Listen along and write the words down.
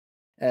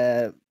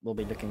We'll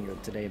be looking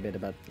today a bit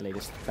about the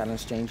latest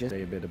balance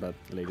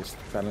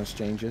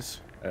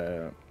changes.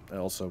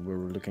 Also, we're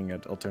looking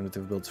at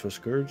alternative builds for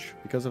Scourge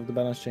because of the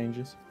balance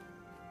changes.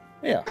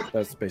 Yeah,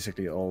 that's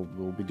basically all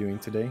we'll be doing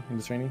today in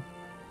the training.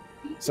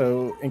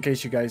 So, in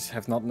case you guys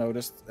have not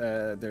noticed,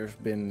 there's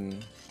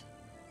been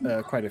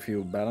quite a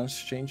few balance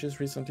changes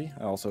recently,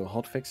 and also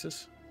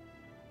hotfixes.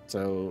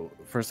 So,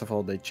 first of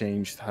all, they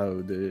changed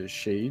how the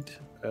shade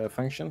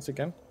functions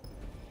again.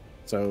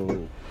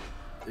 So,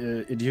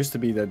 it used to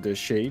be that the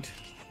shade,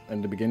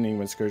 in the beginning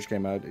when Scourge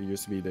came out, it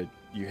used to be that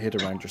you hit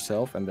around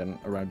yourself and then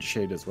around the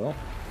shade as well.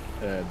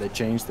 They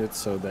changed it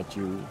so that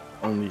you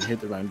only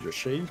hit around your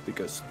shade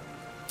because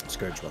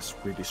Scourge was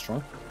really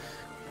strong.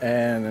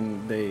 And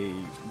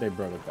then they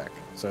brought it back.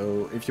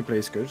 So if you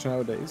play Scourge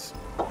nowadays,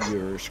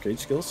 your Skate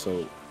skills,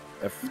 so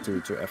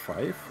F2 to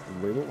F5,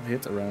 will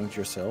hit around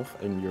yourself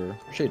and your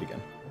shade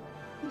again.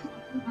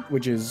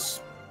 Which is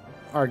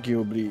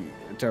arguably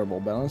a terrible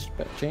balance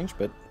change,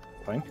 but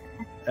fine.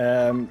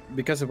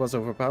 Because it was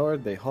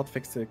overpowered, they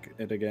hotfixed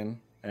it again,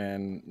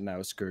 and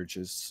now Scourge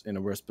is in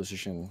a worse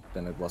position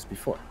than it was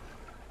before.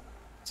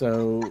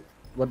 So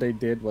what they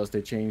did was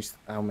they changed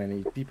how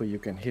many people you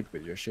can hit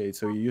with your shade.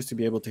 So you used to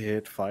be able to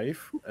hit five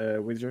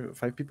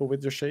people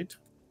with your shade,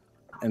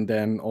 and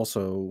then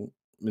also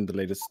in the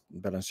latest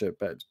balance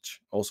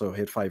patch, also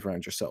hit 5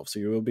 around yourself. So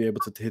you will be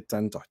able to hit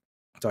 10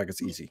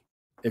 targets easy.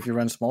 If you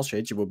run small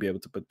shades, you will be able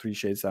to put 3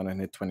 shades down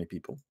and hit 20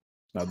 people.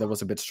 Now that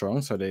was a bit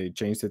strong, so they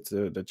changed it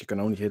to that you can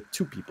only hit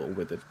 2 people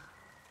with it.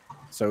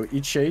 So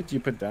each shade you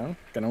put down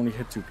can only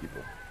hit 2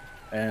 people,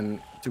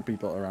 and 2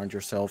 people around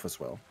yourself as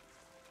well.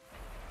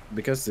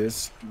 Because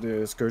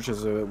the Scourge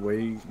has a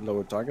way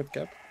lower target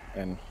cap,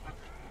 and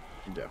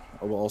yeah,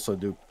 it will also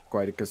do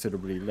quite a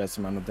considerably less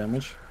amount of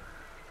damage.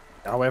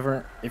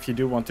 However, if you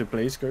do want to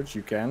play Scourge,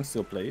 you can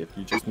still play it.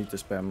 You just need to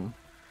spam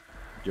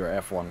your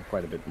F1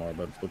 quite a bit more,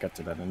 but we'll get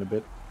to that in a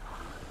bit.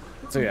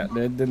 So yeah,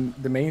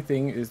 the main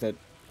thing is that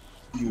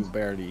you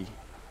barely,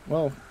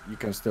 well, you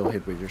can still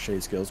hit with your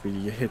shade skills, but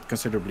you hit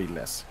considerably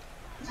less.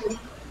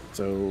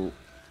 So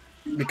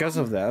because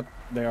of that,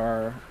 there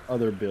are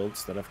other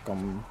builds that have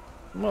come,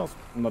 well,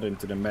 not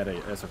into the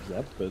meta as of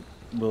yet, but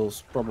will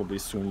probably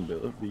soon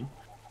be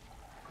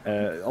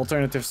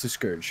alternatives to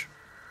Scourge.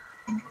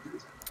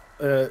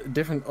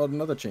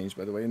 Another change,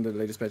 by the way, in the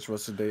latest patch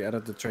was they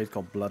added the trait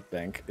called Blood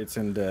Bank. It's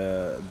in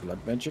the Blood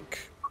Magic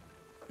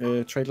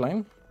trait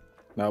line.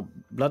 Now,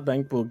 Blood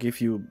Bank will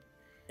give you,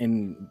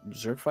 in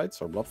Zerg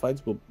fights or blood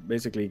fights, will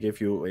basically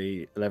give you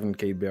a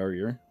 11k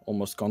barrier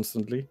almost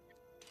constantly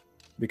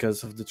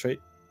because of the trait.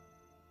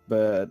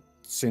 But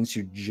since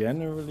you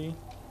generally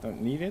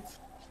don't need it,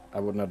 I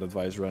would not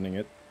advise running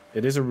it.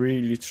 It is a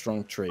really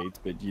strong trait,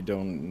 but you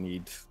don't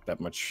need that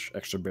much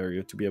extra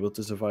barrier to be able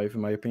to survive,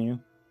 in my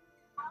opinion.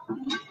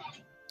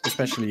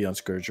 Especially on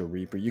Scourge or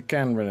Reaper. You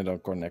can run it on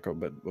Core Necro,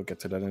 but we'll get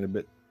to that in a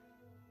bit.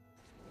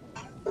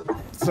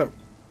 So,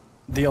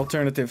 the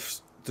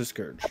alternatives to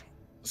Scourge.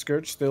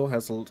 Scourge still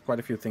has quite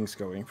a few things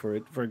going for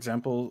it. For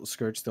example,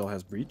 Scourge still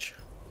has Breach.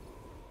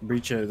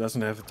 Breach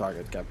doesn't have a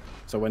target cap.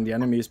 So when the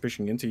enemy is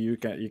pushing into you,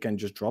 you can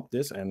just drop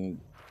this, and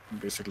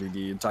basically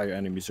the entire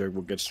enemy Zerg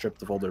will get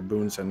stripped of all their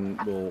boons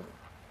and will,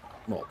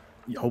 well,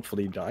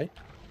 hopefully die.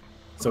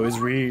 So it's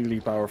really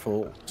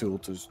powerful tool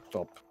to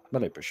stop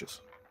melee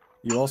pushes.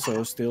 You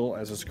also still,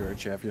 as a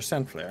Scourge, you have your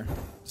Sand Flare.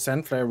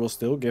 Sand Flare will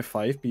still give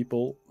 5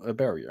 people a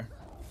barrier.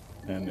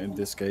 And in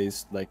this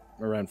case, like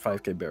around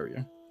 5k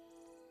barrier.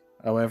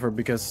 However,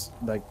 because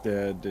like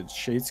the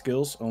shade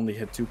skills only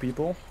hit 2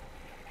 people,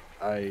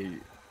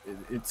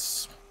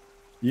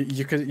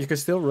 you can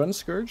still run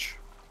Scourge,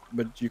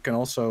 but you can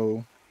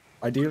also,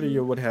 ideally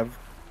you would have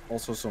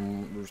also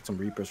some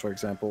Reapers, for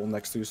example,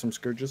 next to some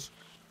Scourges,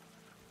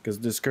 because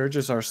the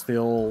Scourges are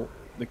still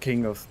the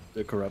king of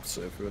the corrupts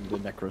in the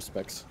Necro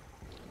specs.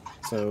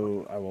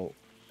 So I will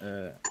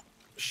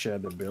share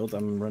the build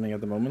I'm running at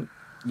the moment.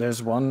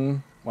 There's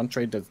one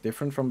trait that's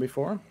different from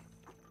before,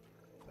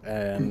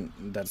 and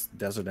that's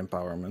Desert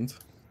Empowerment.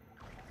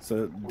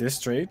 So this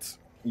trait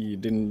you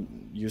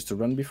didn't used to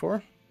run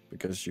before,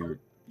 because you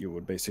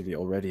would basically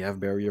already have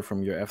barrier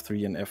from your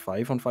F3 and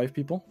F5 on 5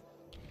 people.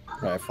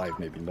 F5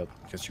 maybe not,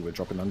 because you were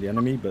dropping on the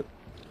enemy, but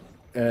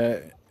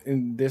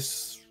in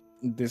this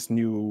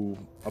new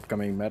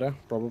upcoming meta,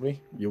 probably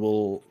you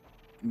will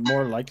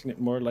more likely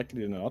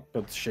than not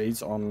put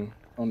shades on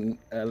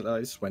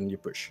allies when you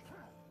push.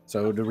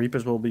 So the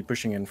Reapers will be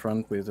pushing in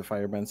front with the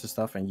firebands and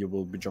stuff, and you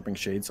will be dropping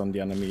shades on the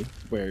enemy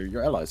where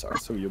your allies are.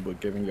 So you'll be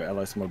giving your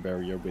allies more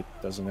barrier with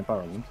Desert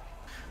Empowerment.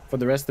 For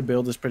the rest, the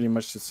build is pretty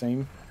much the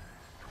same.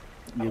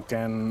 You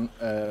can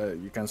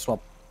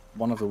swap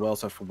one of the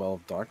wells out for Well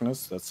of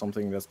Darkness. That's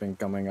something that's been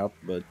coming up,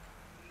 but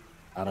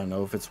I don't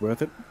know if it's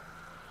worth it.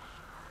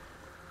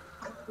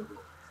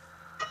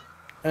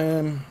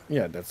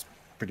 Yeah, that's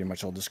pretty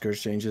much all the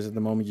Scourge changes at the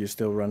moment. You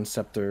still run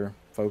Scepter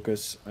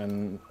Focus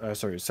and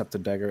Scepter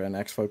Dagger and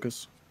Axe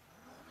Focus.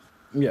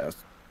 Yeah,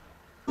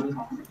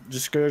 the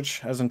Scourge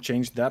hasn't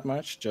changed that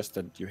much, just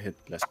that you hit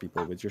less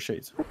people with your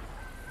shades.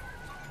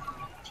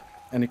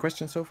 Any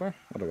questions so far?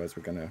 Otherwise,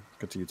 we're gonna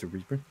continue to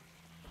Reaper.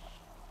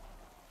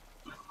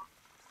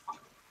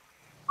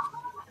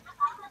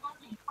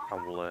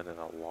 I'm learning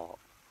a lot.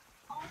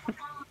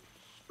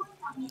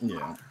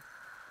 Yeah.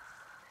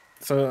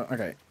 So,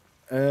 okay.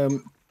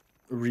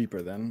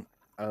 Reaper then.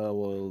 I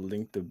will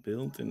link the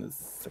build in a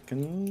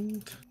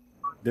second.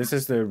 This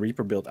is the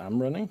Reaper build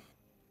I'm running.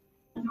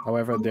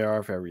 However, there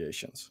are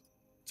variations.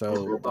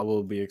 So I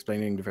will be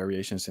explaining the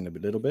variations in a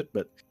little bit,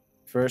 but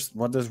first,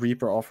 what does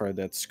Reaper offer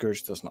that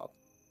Scourge does not?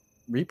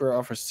 Reaper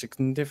offers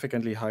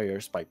significantly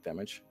higher spike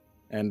damage,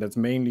 and that's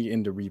mainly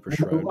in the Reaper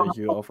Shroud that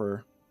you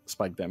offer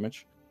spike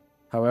damage.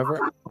 However,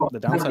 the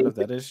downside of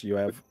that is you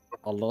have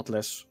a lot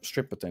less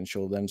strip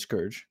potential than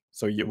Scourge,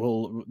 so you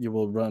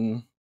will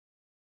run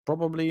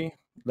probably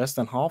less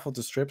than half of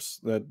the strips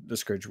that the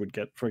Scourge would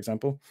get, for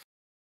example.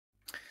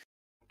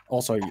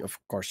 Also, of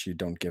course, you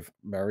don't give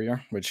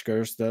barrier, which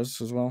Scourge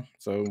does as well.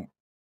 So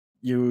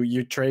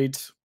you trade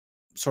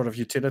sort of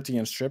utility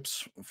and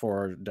strips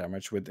for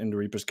damage within the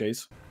Reaper's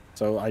case.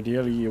 So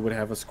ideally, you would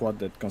have a squad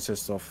that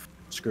consists of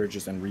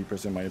Scourges and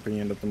Reapers, in my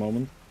opinion, at the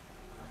moment.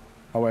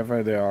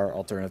 However, there are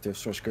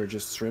alternatives for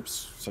Scourge's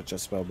strips, such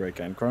as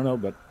Spellbreaker and Chrono,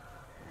 but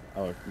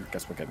I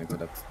guess we'll get into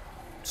that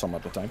some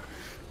other time.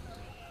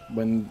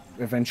 When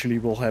eventually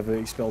we'll have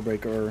a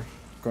Spellbreaker or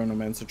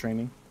Chronomancer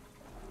training.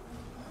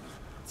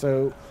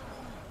 So,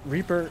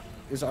 Reaper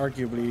is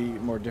arguably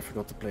more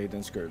difficult to play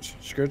than Scourge.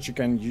 Scourge you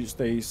can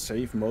stay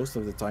safe most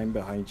of the time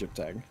behind your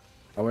tag.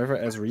 However,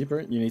 as Reaper,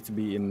 you need to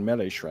be in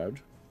melee Shroud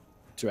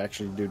to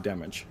actually do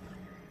damage.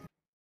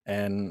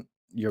 And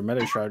your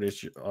melee Shroud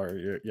is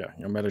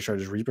your melee Shroud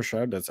is Reaper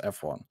Shroud, that's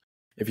F1.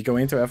 If you go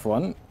into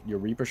F1, your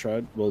Reaper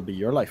Shroud will be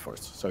your life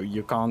force. So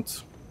you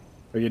can't,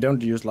 or you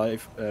don't use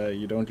life,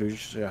 you don't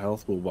lose your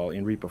health pool while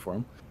in Reaper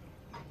form.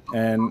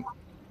 And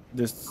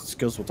this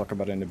skills we'll talk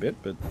about in a bit,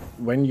 but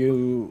when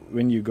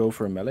you go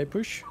for a melee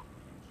push,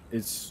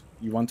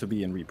 you want to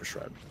be in Reaper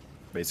Shroud,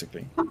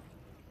 basically.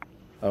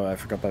 Oh, I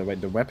forgot, by the way,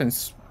 the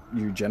weapons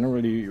you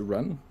generally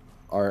run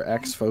are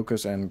Axe,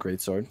 Focus, and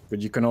Greatsword, but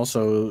you can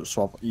also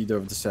swap either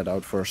of the set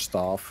out for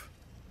Staff.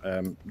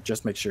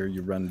 Just make sure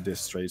you run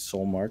this straight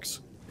Soul Marks.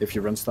 If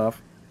you run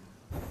Staff,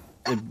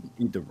 it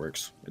either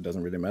works. It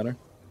doesn't really matter.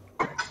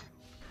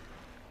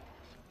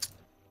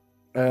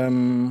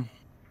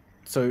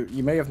 So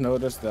you may have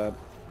noticed that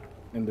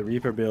in the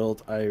Reaper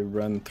build, I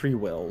run 3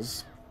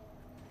 wells.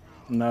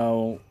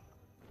 Now,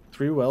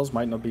 3 wells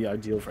might not be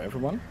ideal for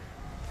everyone.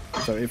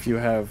 So if you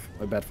have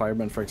a bad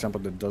fireman, for example,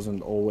 that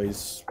doesn't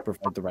always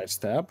provide the right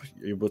stab,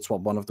 you would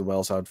swap one of the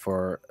wells out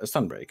for a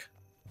stun break,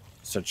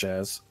 such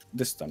as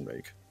this stun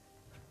break.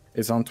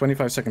 It's on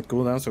 25-second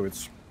cooldown, so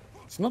it's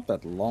not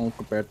that long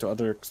compared to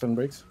other stun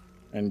breaks.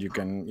 And you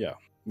can,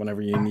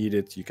 whenever you need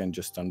it, you can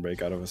just stun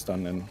break out of a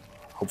stun and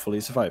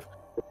hopefully survive.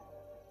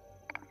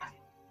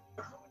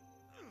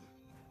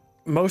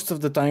 Most of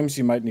the times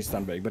you might need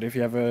stun break, but if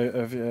you have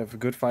a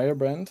good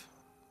firebrand,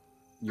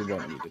 you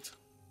won't need it.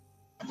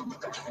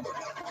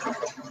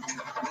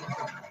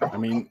 I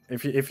mean,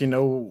 if you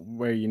know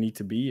where you need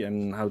to be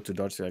and how to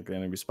dodge the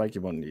enemy spike,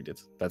 you won't need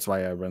it. That's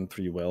why I run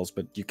 3 wells,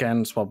 but you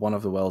can swap one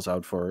of the wells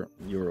out for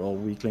your all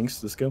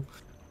weaklings, the skill.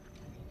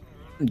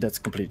 That's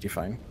completely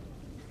fine.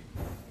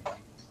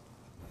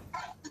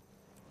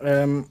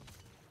 Another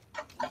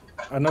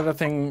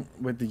thing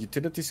with the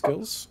utility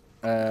skills,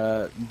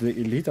 the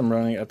elite I'm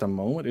running at the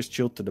moment is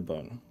Chilled to the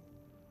Bone.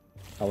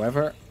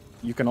 However,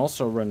 you can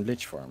also run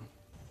Lich Farm.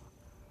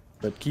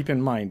 But keep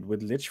in mind,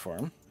 with Lich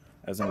Farm,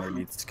 as an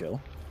elite skill,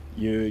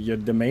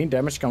 the main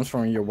damage comes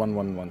from your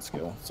 1/1/1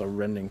 skill, so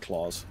Rending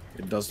Claws.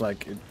 It does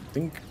like, I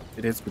think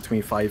it hits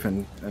between 5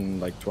 and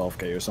like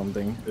 12k or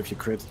something if you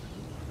crit,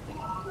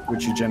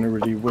 which you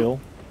generally will.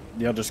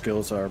 The other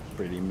skills are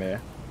pretty meh.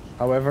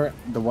 However,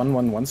 the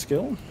 1/1/1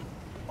 skill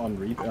on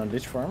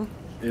Lich Farm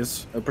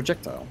is a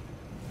projectile,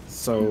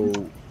 so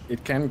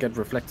it can get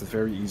reflected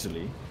very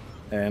easily,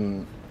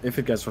 and if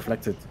it gets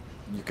reflected,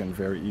 you can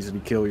very easily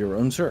kill your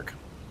own Zerg.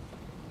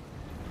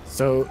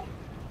 So,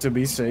 to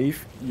be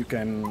safe, you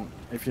can,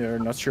 if you're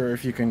not sure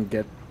if you can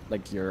get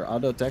like your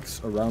auto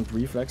attacks around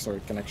reflex or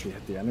it can actually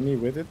hit the enemy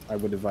with it, I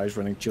would advise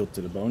running Chilled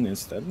to the Bone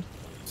instead,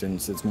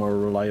 since it's more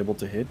reliable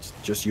to hit.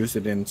 Just use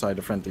it inside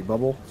a friendly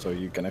bubble, so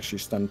you can actually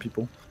stun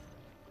people.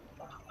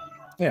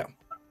 Yeah.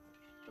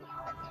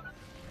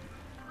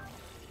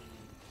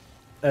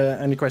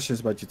 Any questions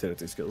about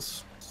utility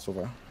skills so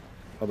far?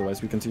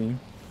 Otherwise, we continue.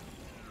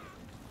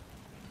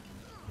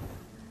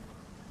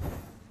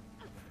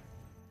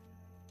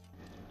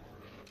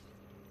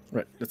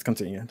 Right, let's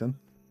continue then.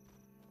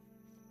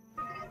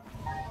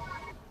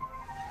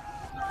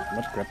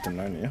 What grabbed the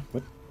Narnia?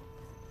 What?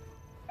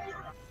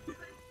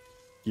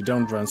 You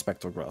don't run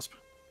Spectral Grasp.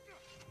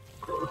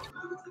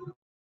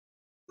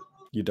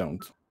 You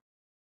don't.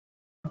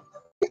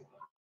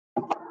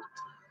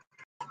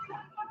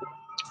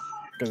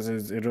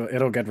 Because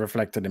it'll get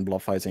reflected in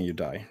blood fights and you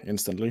die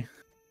instantly.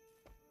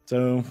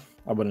 So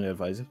I wouldn't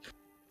advise it.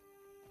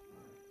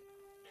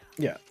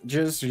 Yeah,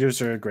 just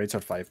use your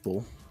Greatsword 5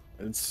 pool.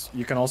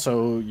 You can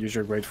also use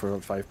your grade for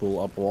 5 pull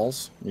up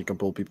walls. You can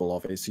pull people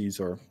off ACs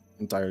or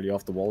entirely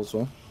off the wall as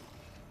well.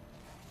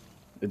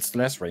 It's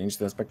less range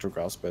than Spectral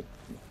Grasp, but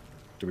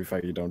to be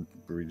fair, you don't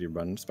really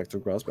run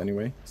Spectral Grasp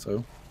anyway,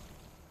 so...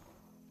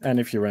 And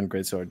if you run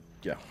Greatsword,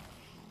 yeah.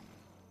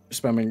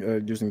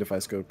 Spamming, using the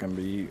Vice Scope can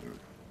be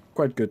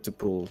quite good to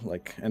pull,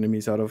 like,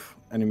 enemies out of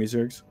enemy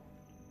Zergs.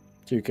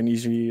 So you can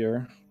easy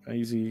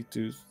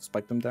to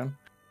spike them down.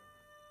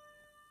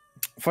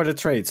 For the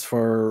traits,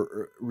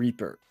 for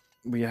Reaper,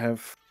 we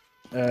have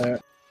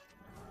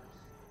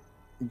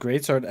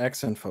Greatsword,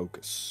 Axe, and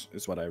Focus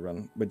is what I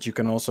run. But you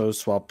can also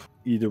swap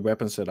either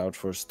weapon set out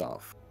for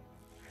Staff.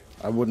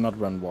 I would not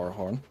run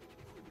Warhorn.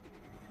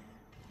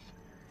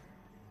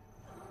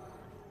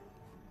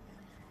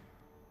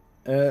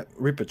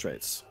 Reaper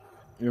traits.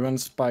 You run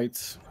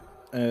Spite,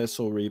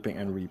 Soul Reaping,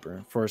 and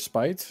Reaper. For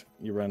Spite,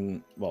 you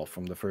run, well,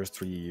 from the first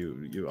 3,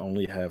 you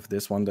only have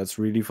this one that's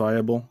really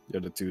viable. The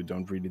other 2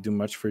 don't really do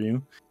much for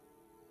you.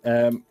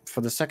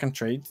 For the second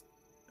trait,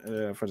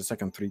 for the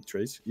second 3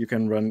 traits, you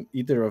can run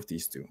either of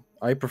these 2.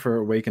 I prefer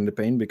Awaken the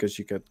Pain because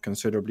you get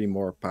considerably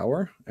more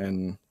power,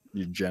 and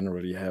you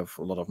generally have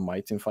a lot of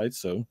might in fights,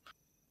 so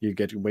you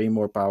get way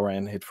more power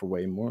and hit for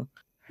way more.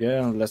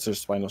 Yeah, Lesser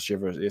Spinal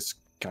Shiver is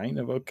kind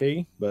of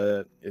okay,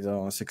 but it's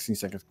on a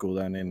 16-second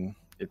cooldown and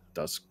it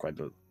does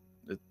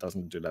it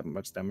doesn't do that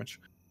much damage.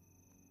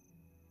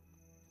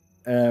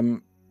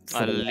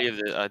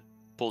 I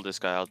pulled this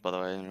guy out, by the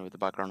way, with the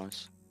background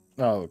noise.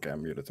 Oh, okay, I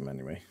muted him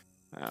anyway.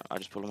 I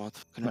just pulled him out.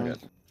 Okay,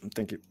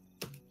 thank you.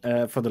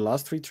 For the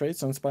last 3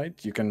 traits on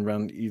Spite, you can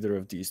run either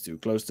of these 2,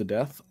 Close to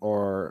Death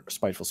or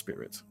Spiteful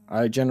Spirit.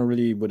 I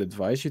generally would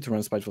advise you to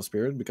run Spiteful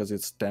Spirit because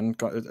it's 10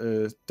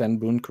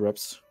 boon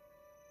corrupts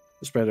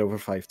spread over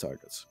 5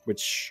 targets,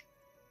 which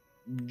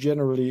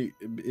generally,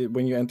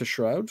 when you enter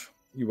Shroud,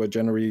 you are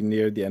generally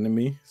near the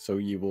enemy, so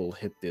you will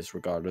hit this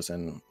regardless,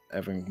 and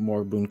having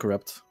more boon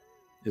corrupt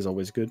is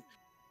always good,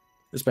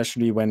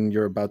 especially when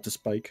you're about to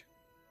spike.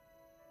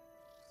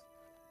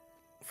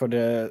 For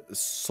the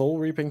Soul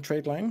Reaping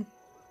trait line,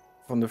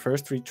 from the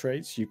first 3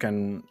 traits, you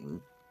can,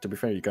 to be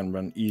fair, you can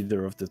run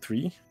either of the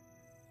 3.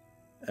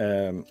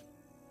 Hang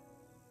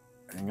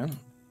on.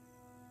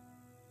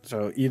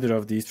 So either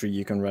of these 3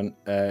 you can run.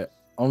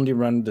 Only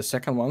run the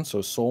second one,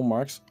 so Soul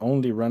Marks.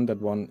 Only run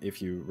that one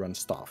if you run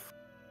Staff.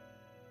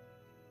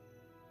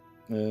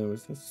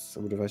 What's this? I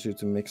would advise you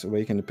to mix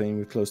Awaken the Pain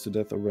with Close to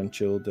Death or run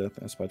Chill Death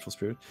and Spiteful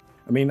Spirit.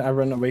 I mean, I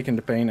run Awaken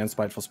the Pain and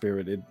Spiteful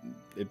Spirit.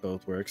 It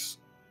both works.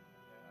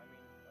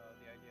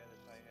 The idea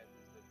that I had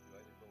is that you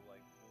either go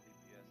like full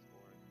DPS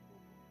or go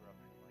full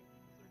corruption like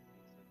Berserk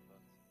makes it, but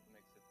to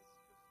mix it is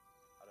just,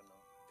 I don't know,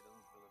 it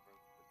doesn't deliver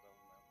that well in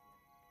my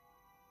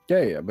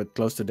opinion. Yeah, but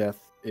Close to Death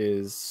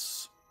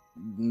is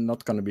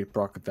not going to be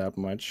proc that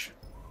much,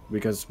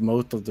 because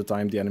most of the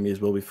time the enemies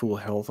will be full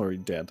health or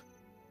dead.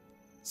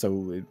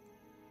 So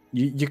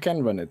you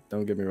can run it,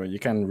 don't get me wrong, you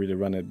can really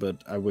run it,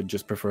 but I would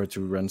just prefer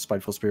to run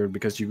Spiteful Spirit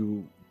because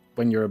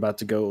when you're about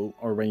to go,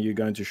 or when you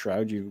go into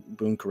Shroud, you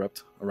boon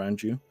corrupt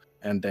around you,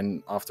 and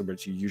then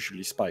afterwards you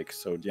usually spike,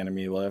 so the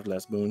enemy will have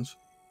less boons.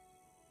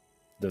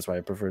 That's why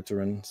I prefer to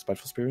run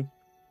Spiteful Spirit.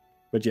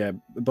 But yeah,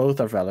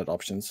 both are valid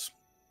options.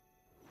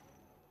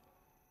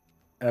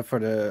 For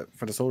the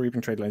Soul Reaping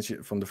trait lines,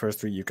 from the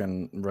first 3, you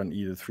can run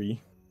either 3.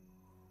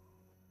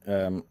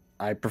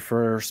 I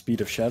prefer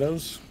Speed of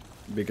Shadows,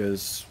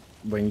 because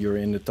when you're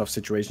in a tough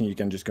situation, you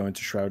can just go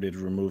into Shroud, it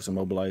removes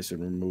Immobilize, it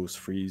removes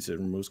Freeze, it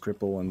removes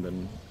Cripple, and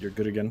then you're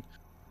good again.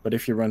 But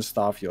if you run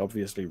Staff, you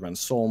obviously run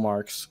Soul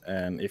Marks,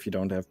 and if you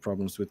don't have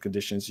problems with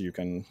conditions, you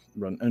can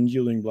run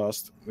Unyielding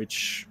Blast,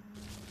 which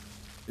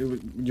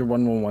your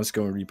 1/1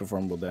 skill and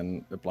Reperform will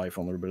then apply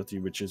Vulnerability,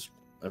 which is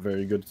a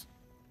very good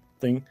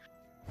thing.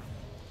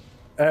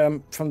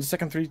 From the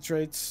second 3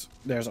 traits,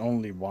 there's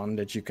only one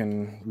that you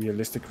can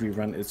realistically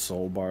run. It's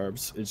Soul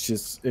Barbs.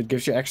 It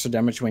gives you extra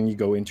damage when you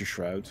go into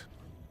Shroud.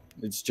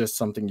 It's just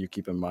something you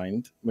keep in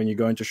mind. When you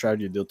go into Shroud,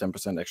 you deal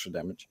 10% extra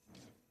damage.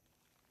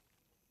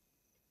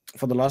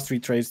 For the last 3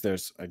 traits,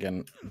 there's,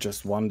 again,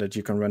 just one that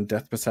you can run,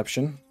 Death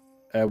Perception.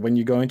 When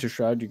you go into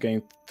Shroud, you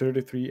gain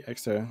 33%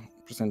 extra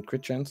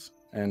crit chance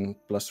and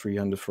plus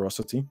 300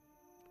 ferocity.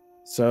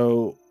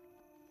 So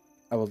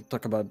I will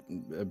talk about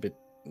a bit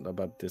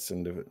about this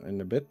in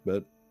a bit,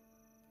 but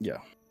yeah.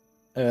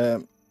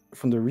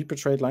 From the Reaper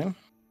trait line,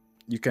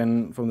 you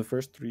can, from the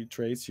first 3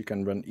 traits, you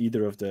can run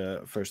either of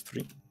the first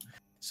 3.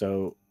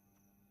 So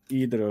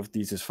either of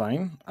these is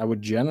fine. I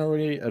would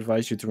generally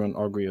advise you to run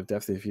Augury of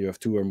Death if you have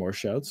 2 or more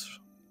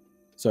shouts.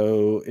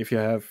 So if you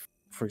have,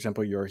 for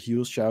example, your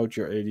heal shout,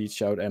 your elite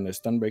shout, and a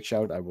stun break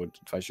shout, I would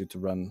advise you to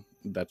run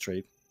that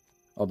trait.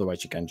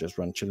 Otherwise, you can just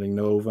run Chilling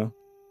Nova.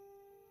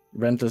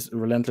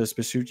 Relentless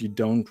Pursuit you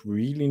don't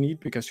really need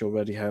because you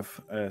already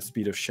have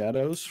Speed of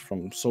Shadows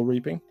from Soul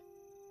Reaping.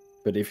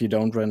 But if you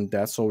don't run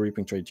that Soul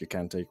Reaping trait, you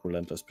can take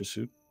Relentless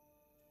Pursuit.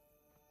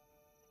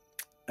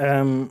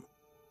 From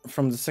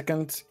the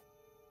second,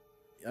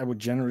 I would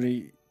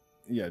generally,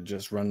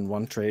 just run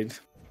one trait.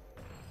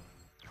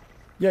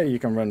 Yeah, you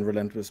can run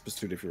Relentless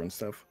Pursuit if you run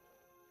stuff.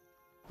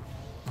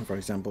 for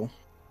example,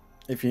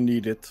 if you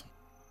need it.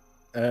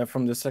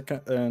 From the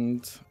second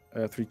and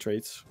 3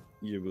 traits,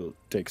 you will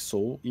take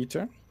Soul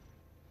Eater.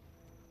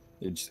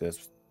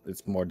 It's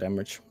more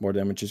damage. More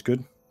damage is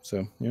good.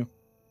 So yeah.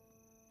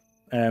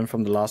 And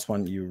from the last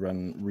one, you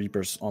run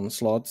Reaper's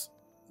Onslaught.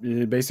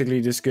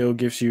 Basically, this skill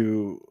gives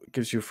you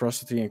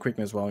ferocity and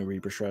quickness while in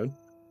Reaper Shroud.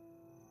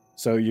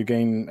 So you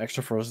gain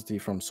extra ferocity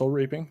from Soul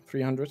Reaping,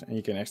 300, and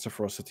you gain extra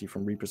ferocity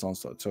from Reaper's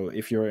Onslaught. So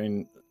if you're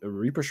in a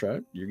Reaper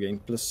Shroud, you gain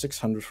plus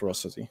 600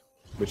 ferocity,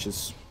 which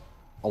is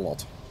a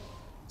lot.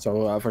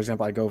 So, for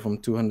example, I go from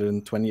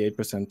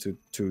 228% to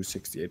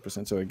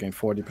 268%, so I gain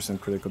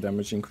 40% critical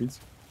damage increase,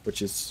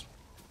 which is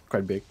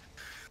quite big.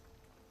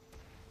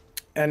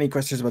 Any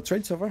questions about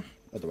trade so far?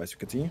 Otherwise, we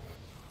continue.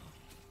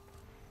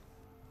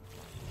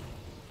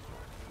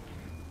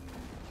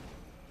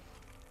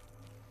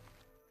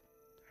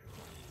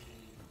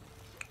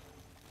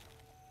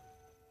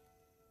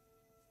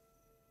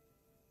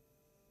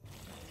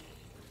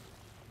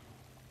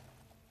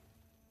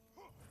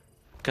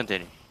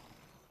 Continue.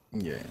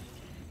 Yeah,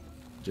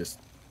 just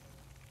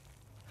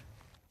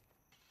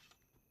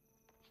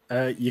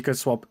you can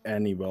swap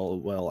any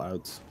well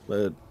out,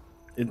 but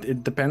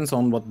it depends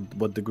on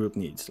what the group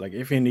needs. Like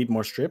if you need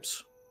more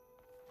strips,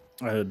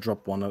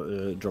 drop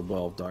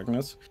Well of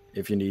Darkness.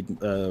 If you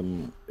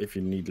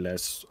need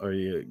less, or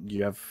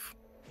you have,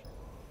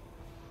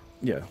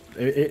 yeah,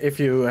 if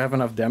you have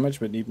enough damage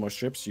but need more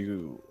strips,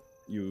 you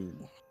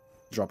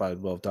drop out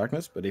Well of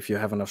Darkness. But if you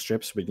have enough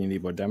strips but you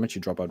need more damage,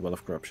 you drop out Well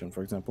of Corruption,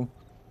 for example.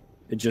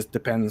 It just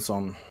depends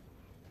on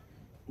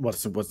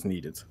what's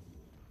needed.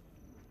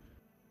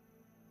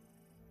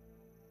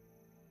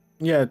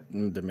 Yeah,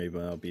 there may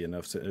well be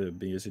enough to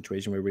be a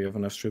situation where we have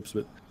enough strips,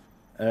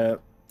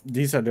 but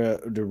these are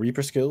the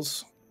Reaper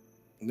skills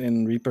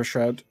in Reaper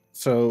Shroud.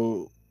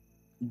 So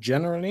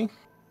generally,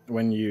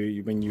 when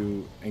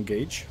you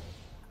engage,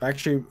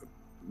 actually,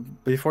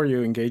 before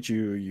you engage,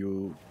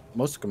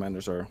 most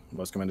commanders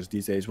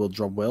these days will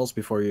drop wells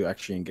before you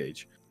actually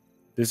engage.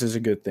 This is a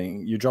good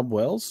thing. You drop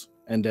wells,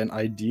 and then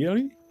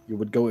ideally you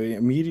would go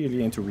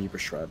immediately into Reaper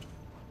Shroud,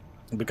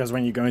 because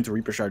when you go into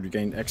Reaper Shroud, you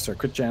gain extra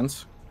crit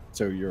chance,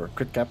 so you're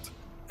crit capped,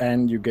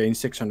 and you gain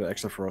 600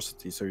 extra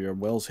ferocity, so your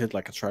wells hit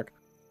like a truck.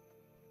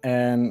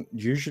 And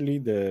usually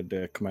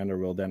the commander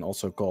will then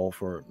also call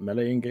for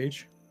melee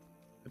engage,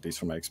 at least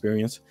from my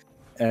experience.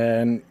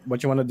 And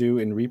what you want to do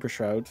in Reaper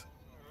Shroud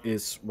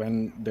is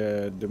when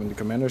the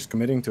commander is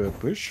committing to a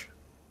push,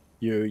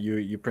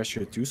 you press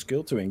your 2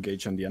 skill to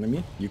engage on the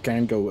enemy. You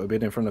can go a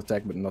bit in front of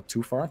attack, but not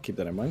too far. Keep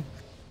that in mind.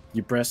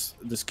 You press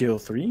the skill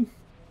 3,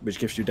 which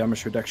gives you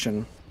damage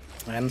reduction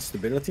and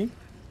stability,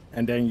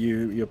 and then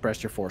you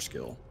press your 4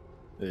 skill.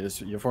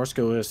 Your 4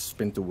 skill is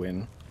Spin to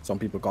Win. Some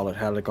people call it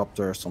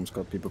Helicopter. Some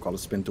people call it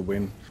Spin to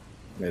Win.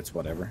 It's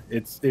whatever.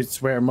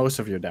 It's where most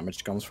of your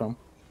damage comes from,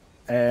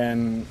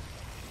 and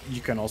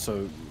you can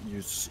also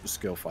use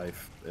skill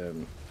 5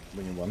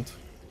 when you want.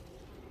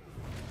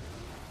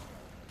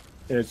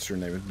 It's your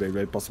name,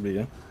 Beyblade, possibly,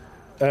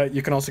 yeah.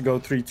 You can also go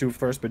 3-2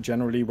 first, but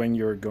generally when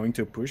you're going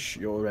to push,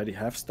 you already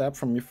have stab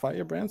from your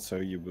Firebrand, so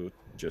you will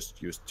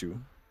just use 2.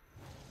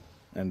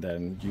 And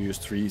then you use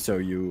 3, so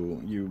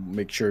you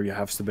make sure you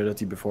have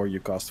stability before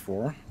you cast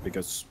 4,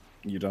 because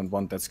you don't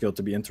want that skill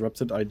to be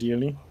interrupted,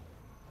 ideally.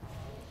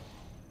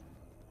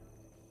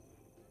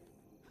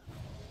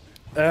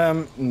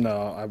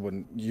 No, I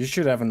wouldn't. You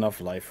should have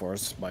enough life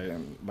force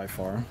by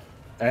far.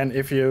 And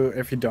if you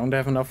don't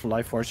have enough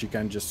life force, you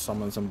can just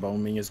summon some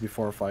bone minions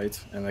before a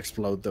fight and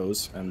explode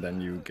those, and then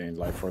you gain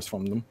life force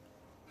from them.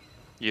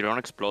 You don't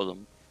explode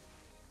them.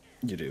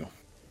 You do.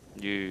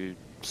 You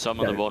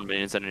summon the bone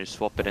minions and you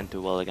swap it into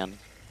well again.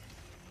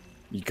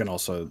 You can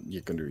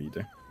do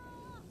either.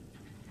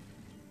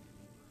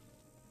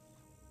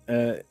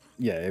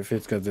 Yeah, if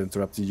it gets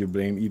interrupted, you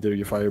blame either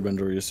your Firebend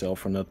or yourself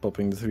for not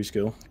popping the 3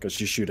 skill, because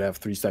you should have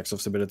 3 stacks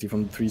of stability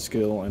from the 3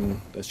 skill, and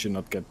that should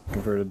not get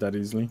converted that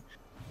easily.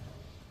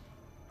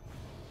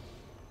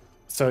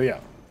 So yeah,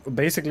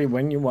 basically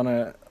when you're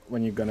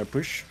gonna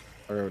push,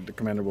 or the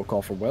commander will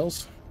call for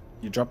wells,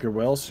 you drop your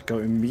wells, go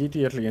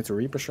immediately into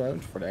Reaper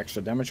Shroud for the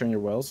extra damage on your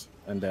wells,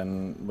 and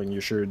then when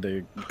you're sure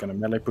they're gonna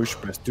melee push,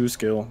 press 2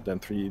 skill, then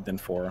 3, then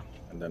 4,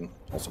 and then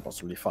also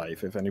possibly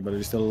 5 if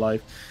anybody's still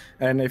alive.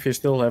 And if you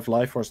still have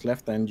life force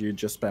left, then you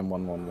just spam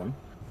 1-1-1.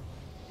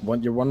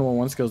 Your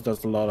 1-1-1 skills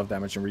does a lot of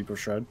damage in Reaper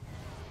Shroud.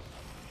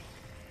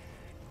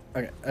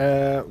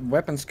 Okay,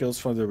 weapon skills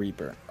for the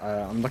Reaper.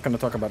 I'm not going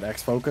to talk about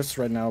X Focus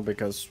right now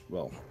because,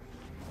 well,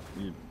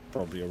 you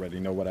probably already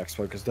know what X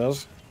Focus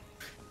does.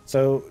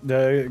 So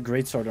the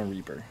Greatsword on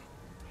Reaper.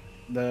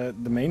 The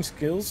main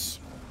skills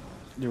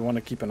you want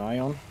to keep an eye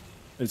on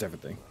is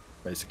everything,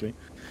 basically.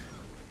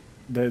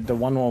 The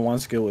 1-1-1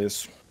 skill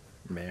is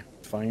meh,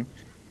 fine.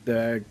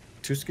 The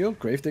 2 skill,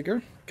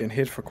 Gravedigger, can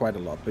hit for quite a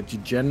lot, but you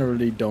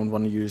generally don't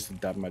want to use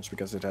it that much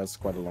because it has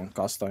quite a long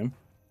cast time.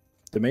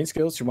 The main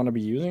skills you want to be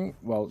using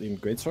while in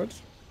Greatsword,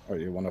 or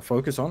you want to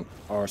focus on,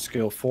 are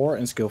skill 4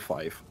 and skill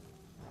 5.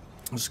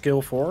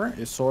 Skill 4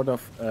 is sort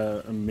of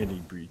a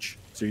mini breach.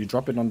 So you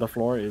drop it on the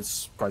floor,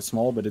 it's quite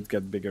small, but it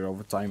gets bigger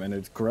over time, and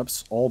it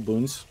corrupts all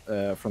boons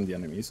from the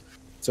enemies.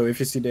 So if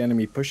you see the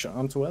enemy push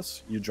onto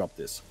us, you drop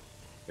this,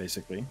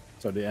 basically.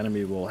 So the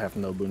enemy will have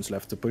no boons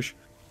left to push.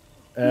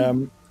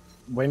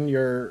 When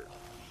you're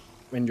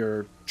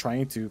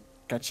trying to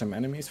catch some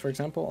enemies, for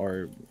example,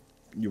 or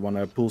you want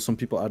to pull some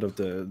people out of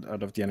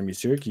the enemy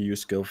zerg, you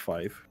use skill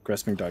 5,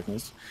 Grasping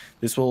Darkness.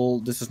 This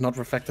is not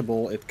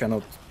reflectable. It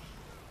cannot.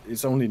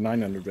 It's only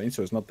 900 range,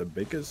 so it's not the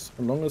biggest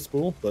and longest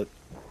pull, but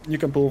you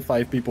can pull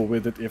 5 people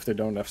with it if they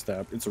don't have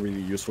stab. It's a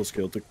really useful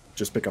skill to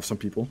just pick up some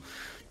people.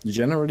 You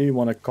generally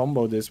want to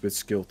combo this with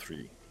skill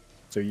 3.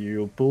 So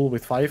you pull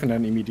with 5 and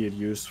then immediate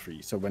use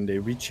 3. So when they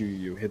reach you,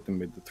 you hit them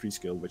with the 3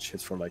 skill, which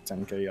hits for like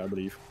 10k, I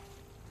believe.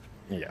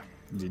 Yeah,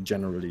 they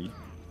generally,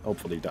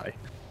 hopefully, die.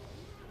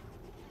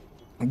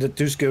 The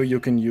 2 skill you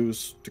can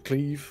use to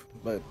cleave,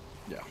 but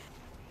yeah,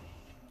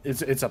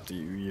 it's up to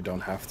you. You don't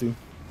have to.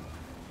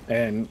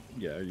 And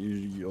yeah,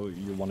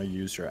 you want to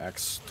use your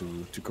axe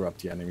to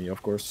corrupt the enemy,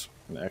 of course,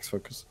 an axe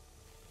focus.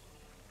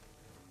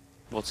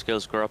 What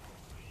skills corrupt?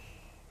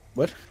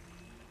 What?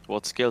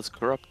 What skills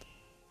corrupt?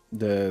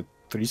 The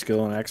 3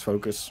 skill and axe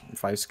focus,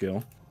 5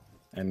 skill.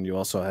 And you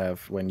also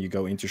have, when you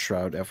go into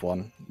Shroud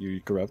F1,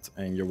 you corrupt,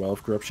 and your Well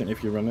of Corruption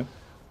if you run it.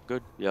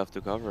 Good, you have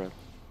to cover it.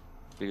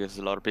 Because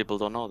a lot of people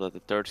don't know that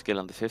the 3rd skill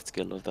and the 5th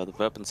skill of that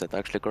weapon set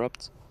actually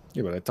corrupts.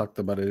 Yeah, but I talked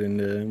about it in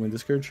the Winter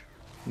Scourge,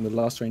 in the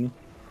last training.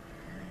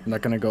 I'm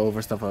not gonna go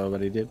over stuff I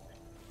already did.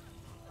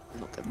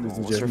 Not that This is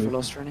was just there me. for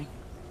last training.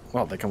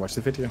 Well, they can watch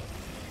the video.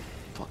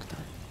 Fuck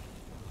that.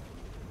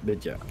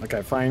 But yeah,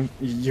 okay, fine.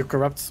 You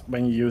corrupt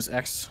when you use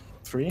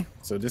X3,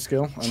 so this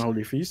skill,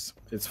 Unholy Feast.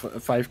 It's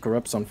 5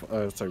 corrupts on,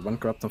 1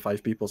 corrupt on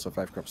 5 people, so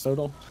 5 corrupts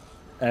total.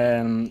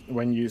 And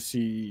when you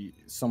see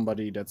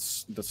somebody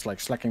that's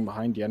like slacking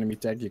behind the enemy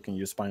tag, you can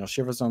use Spinal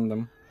Shivers on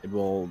them. It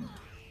will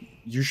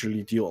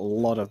usually deal a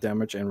lot of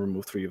damage and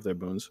remove 3 of their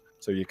boons,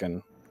 so you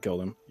can kill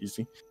them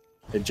easy.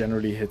 It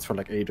generally hits for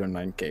like 8 or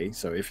 9k,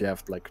 so if you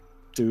have like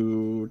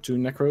two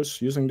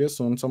necros using this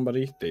on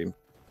somebody, they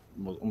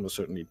will almost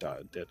certainly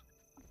die dead.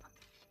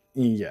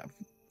 Yeah,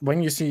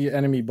 when you see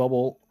enemy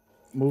bubble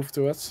move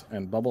to us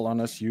and bubble on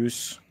us,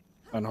 use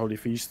Unholy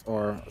Feast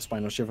or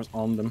Spinal Shivers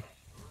on them.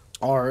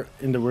 Or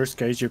in the worst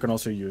case, you can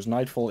also use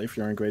Nightfall if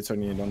you're in Great Zone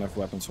and you don't have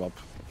weapon swap.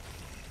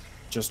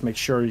 Just make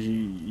sure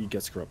he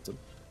gets corrupted.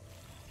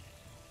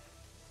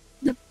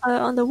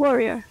 On the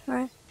warrior,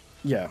 right?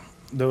 Yeah,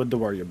 the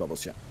warrior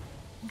bubbles, yeah.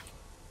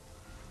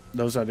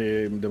 Those are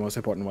the most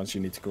important ones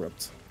you need to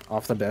corrupt.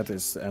 After that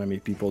is enemy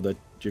people that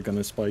you're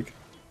gonna spike.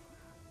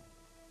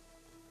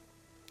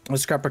 A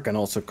Scrapper can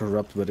also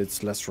corrupt, but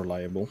it's less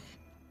reliable.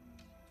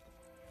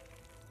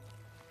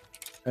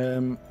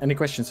 Any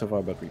questions so far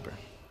about Reaper?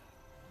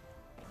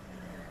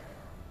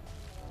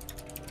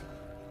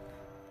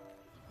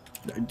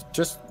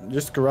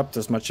 Just corrupt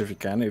as much as you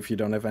can if you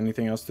don't have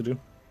anything else to do.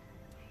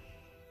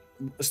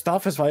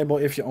 Staff is viable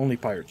if you only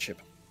pirate ship.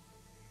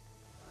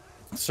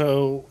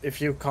 So if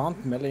you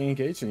can't melee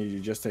engage and you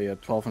just stay at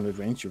 1200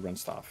 range, you run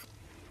staff.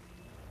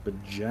 But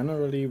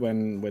generally,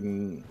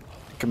 when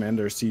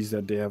commander sees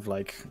that they have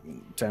like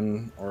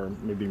 10 or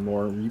maybe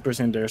more Reapers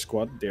in their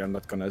squad, they are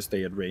not gonna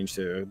stay at range.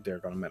 They're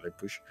gonna melee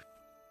push.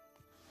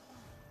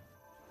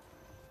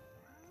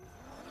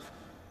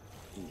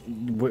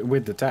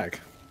 With the tag,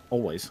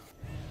 always.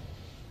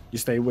 You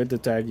stay with the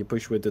tag, you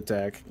push with the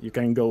tag. You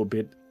can go a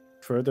bit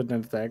further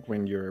than the tag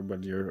when you're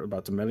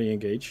about to melee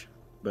engage,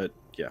 but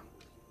yeah.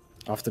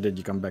 After that,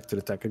 you come back to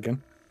the tag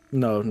again.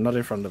 No, not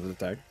in front of the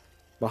tag,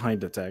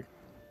 behind the tag.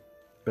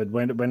 But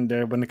when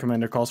the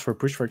commander calls for a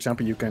push, for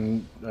example, you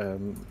can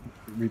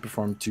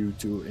reperform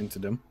 2 into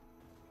them,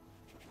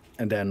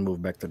 and then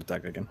move back to the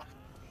tag again.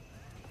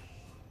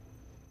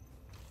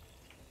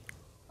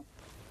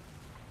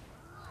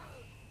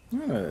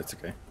 It's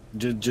okay.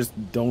 Just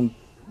don't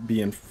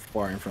be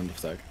far in front of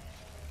tag,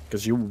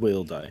 because you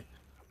will die.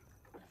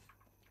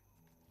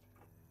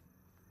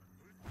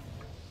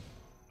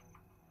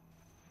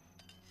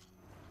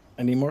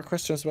 Any more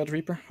questions about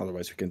Reaper?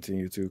 Otherwise, we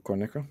continue to Core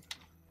Necro.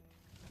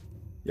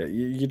 Yeah,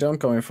 you don't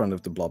go in front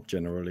of the blob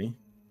generally.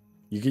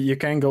 You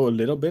can go a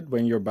little bit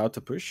when you're about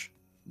to push,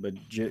 but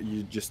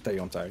you just stay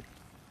on tag.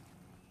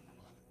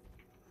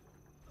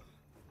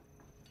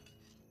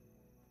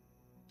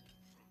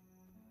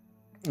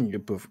 And you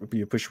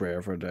push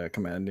wherever the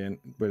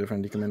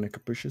friendly commander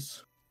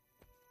pushes.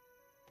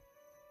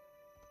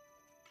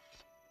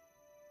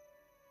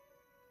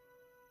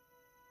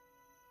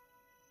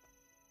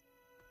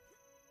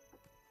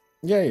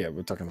 Yeah,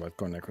 we're talking about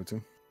Core Necro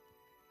too.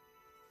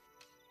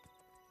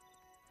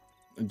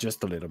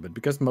 Just a little bit,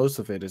 because most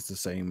of it is the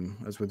same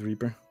as with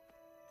Reaper.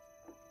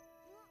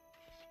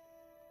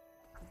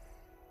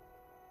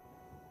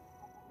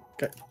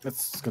 Okay,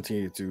 let's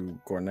continue to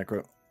Core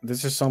Necro.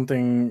 This is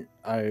something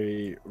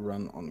I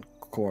run on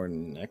Core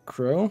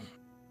Necro.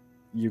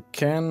 You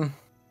can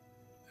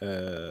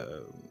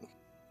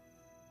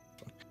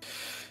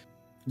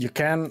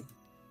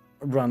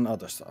run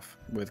other stuff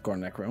with Core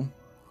Necro.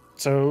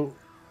 So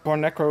Core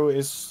Necro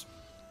is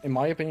in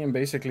my opinion,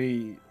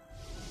 basically,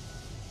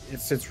 it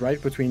sits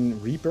right between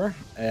Reaper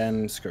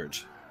and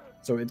Scourge.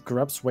 So it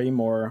corrupts way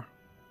more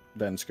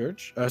than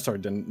Scourge.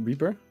 Than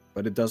Reaper,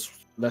 but it does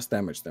less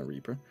damage than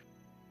Reaper.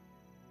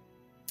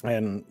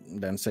 And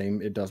then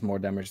same, it does more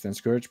damage than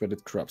Scourge, but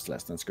it corrupts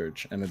less than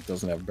Scourge, and it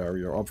doesn't have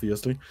barrier,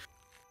 obviously.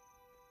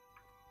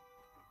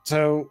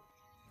 So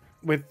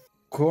with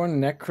Core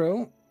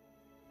Necro,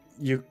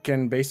 you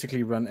can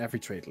basically run every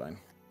trait line.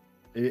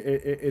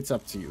 It's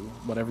up to you,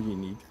 whatever you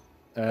need.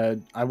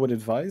 I would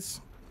advise.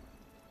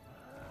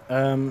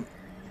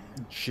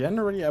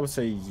 Generally, I would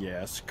say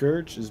yeah,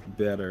 Scourge is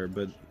better,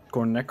 but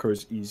Core Necro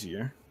is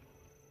easier.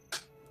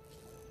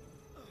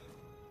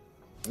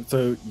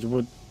 So you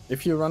would,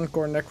 if you run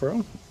Core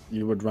Necro,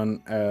 you would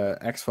run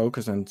Axe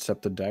Focus and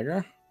Scepter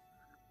Dagger,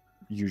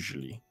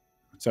 usually.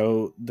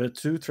 So the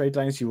two trait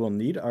lines you will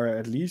need are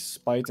at least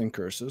Spite and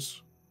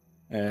Curses,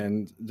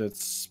 and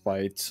that's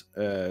Spite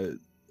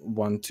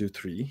 1, 2,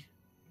 3,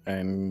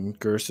 and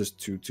Curses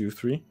 2, 2,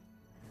 3.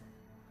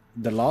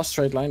 The last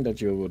trait line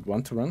that you would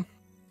want to run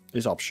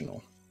is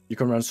optional. You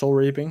can run Soul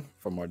Reaping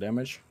for more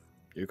damage.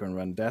 You can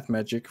run Death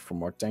Magic for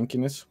more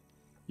tankiness.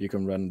 You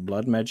can run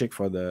Blood Magic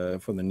for the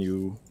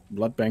new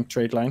Blood Bank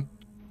trait line,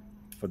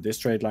 for this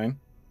trait line.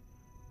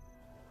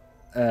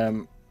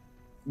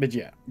 But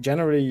yeah,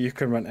 generally you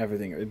can run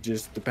everything. It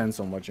just depends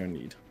on what you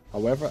need.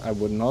 However, I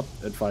would not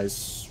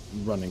advise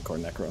running Core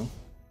Necro.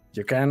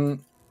 You can,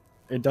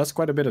 it does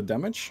quite a bit of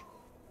damage,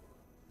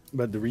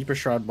 but the Reaper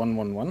Shroud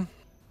 111.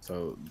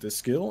 So the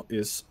skill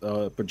is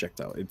a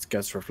projectile. It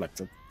gets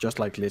reflected, just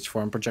like Lich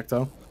Form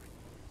projectile.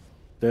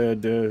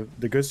 The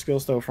good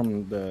skills though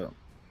from the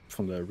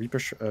Reaper,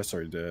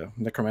 the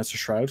Necromancer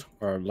Shroud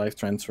are Life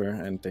Transfer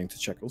and Tainted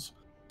Shackles.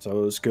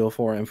 So skill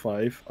 4 and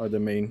 5 are the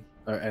main,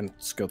 and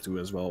skill 2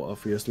 as well,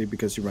 obviously,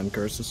 because you run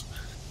curses.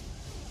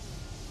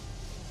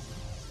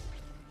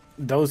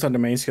 Those are the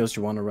main skills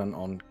you want to run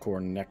on Core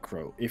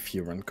Necro, if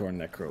you run Core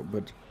Necro.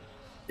 But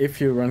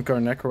if you run Core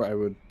Necro, I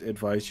would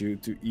advise you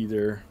to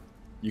either...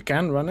 You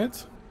can run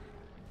it,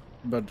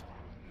 but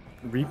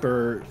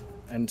Reaper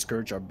and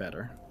Scourge are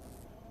better.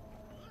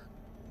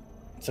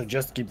 So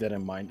just keep that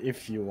in mind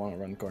if you want to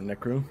run Core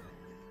Necro.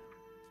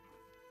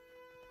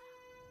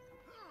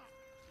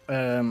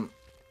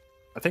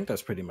 I think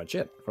that's pretty much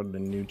it for the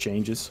new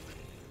changes.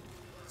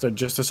 So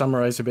just to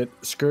summarize a bit,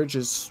 Scourge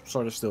is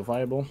sort of still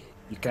viable.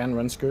 You can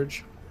run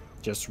Scourge,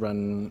 just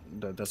run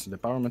that's the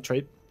empowerment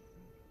trait.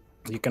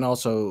 You can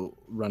also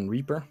run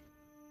Reaper.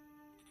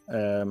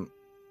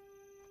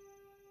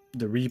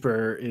 The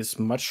Reaper is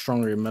much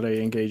stronger in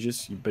melee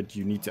engages, but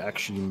you need to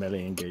actually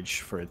melee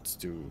engage for it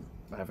to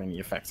have any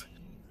effect.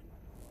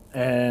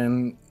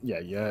 And yeah,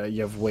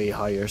 you have way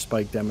higher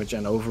spike damage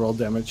and overall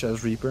damage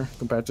as Reaper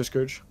compared to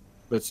Scourge.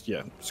 But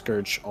yeah,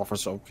 Scourge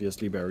offers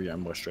obviously barrier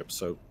and more strips,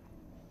 so...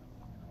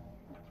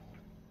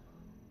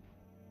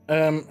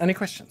 any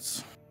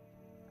questions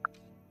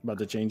about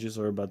the changes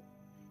or about...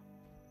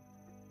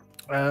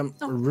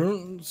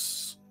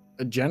 Runes,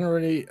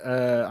 generally,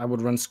 I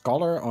would run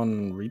Scholar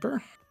on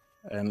Reaper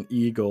and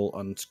Eagle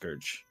on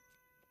Scourge.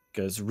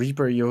 Because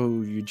Reaper,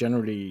 you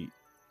generally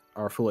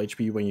are full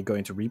HP when you go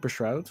into Reaper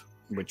Shroud,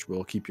 which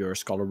will keep your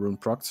Scholar rune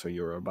procced, so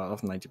you're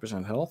above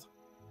 90% health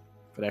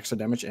for the extra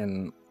damage,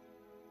 and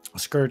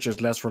Scourge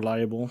is less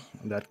reliable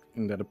in that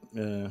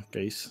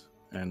case,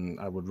 and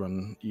I would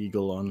run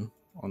Eagle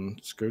on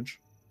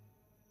Scourge.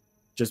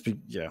 Just be,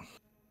 yeah.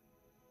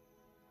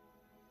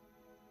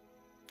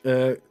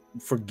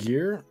 For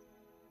gear,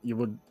 you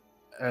would,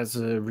 as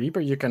a Reaper,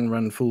 you can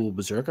run full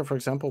Berserker, for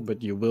example,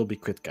 but you will be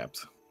crit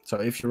capped. So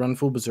if you run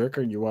full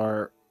Berserker, you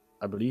are,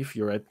 I believe,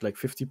 you're at like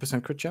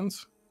 50% crit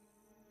chance.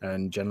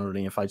 And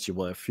generally in fights you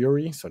will have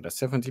Fury, so that's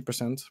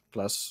 70%,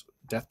 plus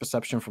Death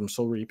Perception from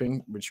Soul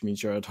Reaping, which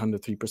means you're at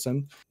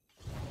 103%.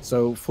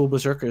 So full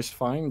Berserker is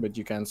fine, but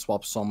you can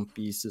swap some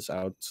pieces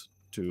out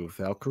to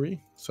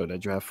Valkyrie, so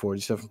that you have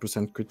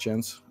 47% crit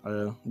chance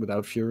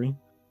without Fury.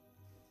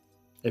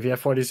 If you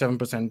have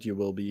 47%, you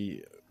will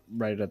be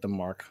right at the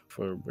mark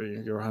for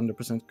your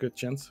 100% crit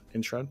chance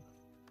in Shroud.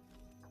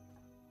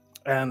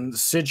 And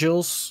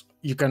Sigils,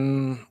 you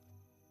can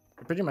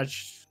pretty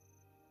much,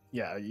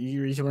 yeah,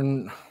 you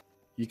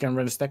can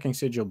run a Stacking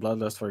Sigil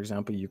Bloodlust, for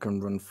example. You can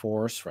run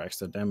Force for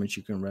extra damage.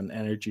 You can run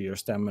Energy or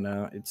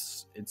Stamina.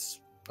 It's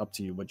up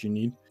to you what you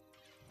need.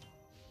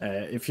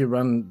 If you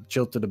run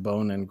Chilled to the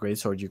Bone and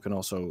Greatsword, you can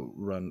also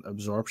run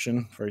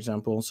Absorption, for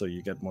example, so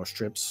you get more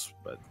strips.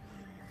 But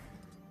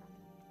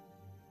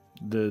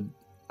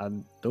I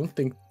don't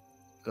think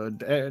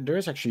there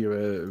is actually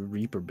a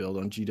Reaper build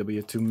on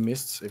GW2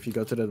 Mists. If you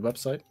go to that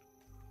website,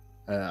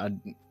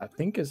 I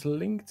think it's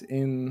linked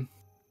in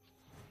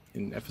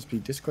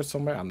FSP Discord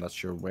somewhere. I'm not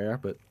sure where,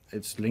 but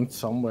it's linked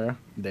somewhere.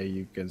 There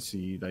you can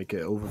see like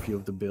an overview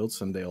of the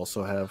builds, and they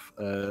also have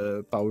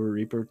a Power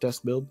Reaper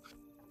test build.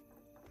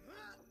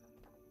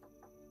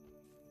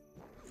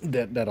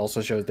 That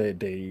also shows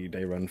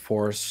they run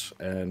Force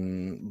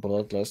and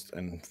Bloodlust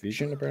and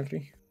Vision,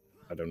 apparently.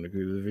 I don't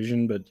agree with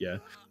Vision, but yeah.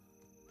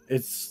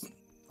 It's...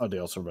 Oh, they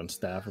also run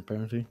Staff,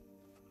 apparently.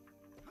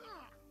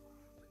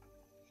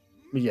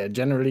 Yeah,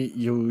 generally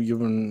you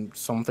run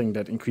something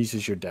that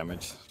increases your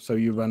damage. So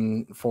you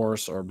run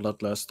Force or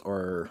Bloodlust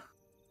or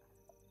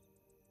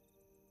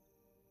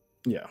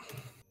yeah.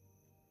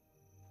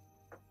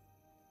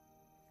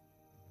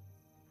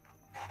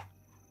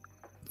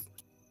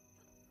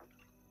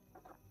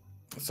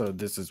 So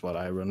this is what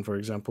I run, for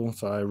example.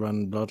 So I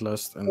run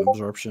Bloodlust and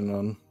Absorption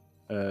on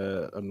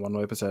one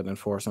weapon set and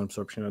Force and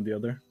Absorption on the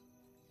other.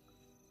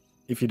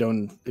 If you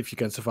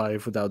can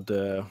survive without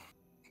the,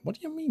 what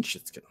do you mean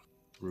shitskin?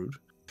 Rude.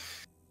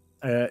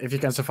 If you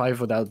can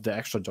survive without the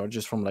extra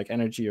dodges from like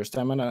energy or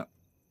stamina,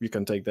 you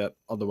can take that.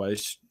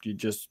 Otherwise, you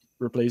just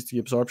replace the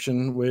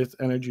absorption with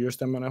energy or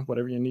stamina,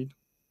 whatever you need.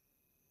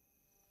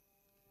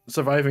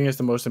 Surviving is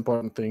the most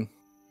important thing.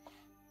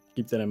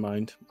 Keep that in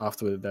mind.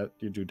 After that,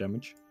 you do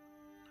damage.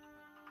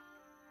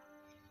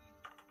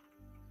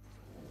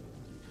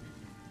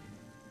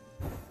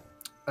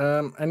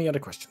 Any other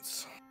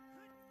questions?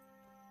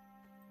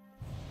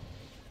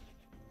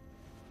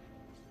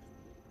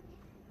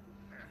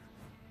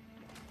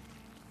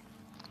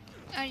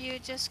 Are you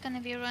just gonna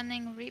be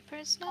running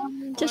Reapers now?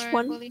 Just or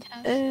one. will you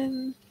have...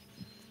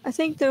 I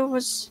think there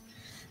was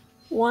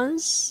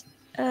once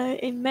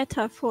in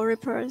meta for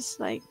Reapers,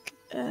 like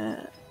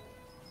a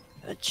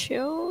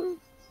chill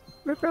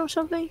Reaper or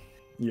something.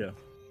 Yeah.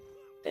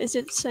 Is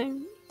it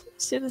same?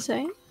 Still the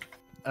same?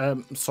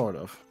 Sort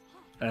of.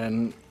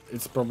 And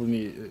it's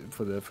probably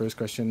for the first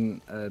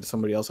question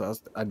somebody else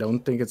asked. I don't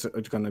think it's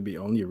gonna be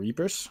only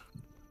Reapers.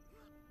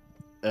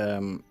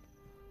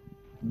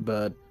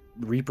 But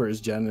Reaper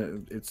is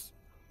it's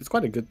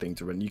quite a good thing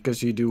to run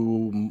because you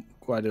do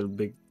quite a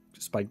big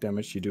spike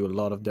damage. You do a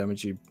lot of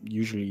damage. You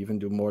usually even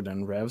do more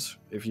than revs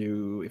if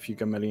you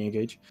can melee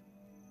engage,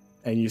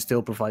 and you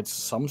still provide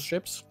some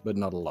strips, but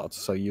not a lot.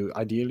 So you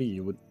ideally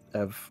you would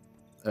have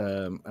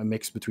a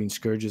mix between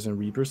Scourges and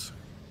Reapers.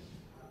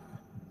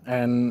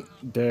 And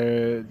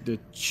the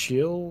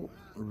chill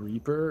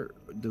Reaper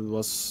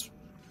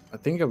I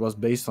think it was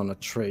based on a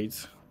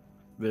trait.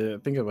 I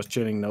think it was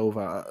Chilling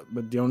Nova,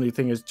 but the only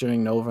thing is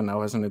Chilling Nova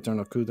now has an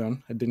eternal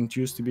cooldown. It didn't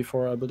used to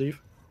before, I believe.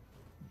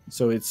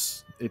 So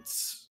it's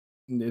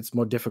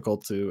more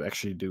difficult to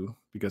actually do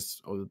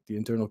because of the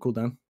internal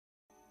cooldown.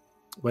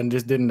 When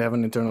this didn't have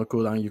an internal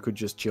cooldown, you could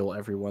just chill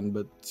everyone,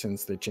 but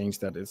since they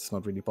changed that, it's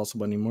not really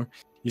possible anymore.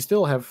 You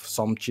still have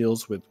some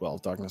chills with, well,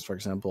 Darkness, for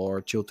example,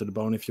 or Chill to the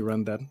Bone if you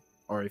run that.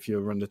 Or if you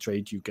run the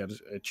trait, you get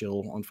a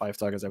chill on 5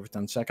 targets every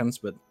 10 seconds,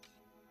 but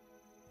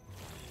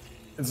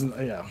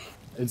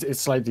it's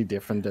slightly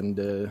different than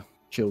the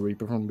Chill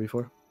Reaper from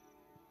before.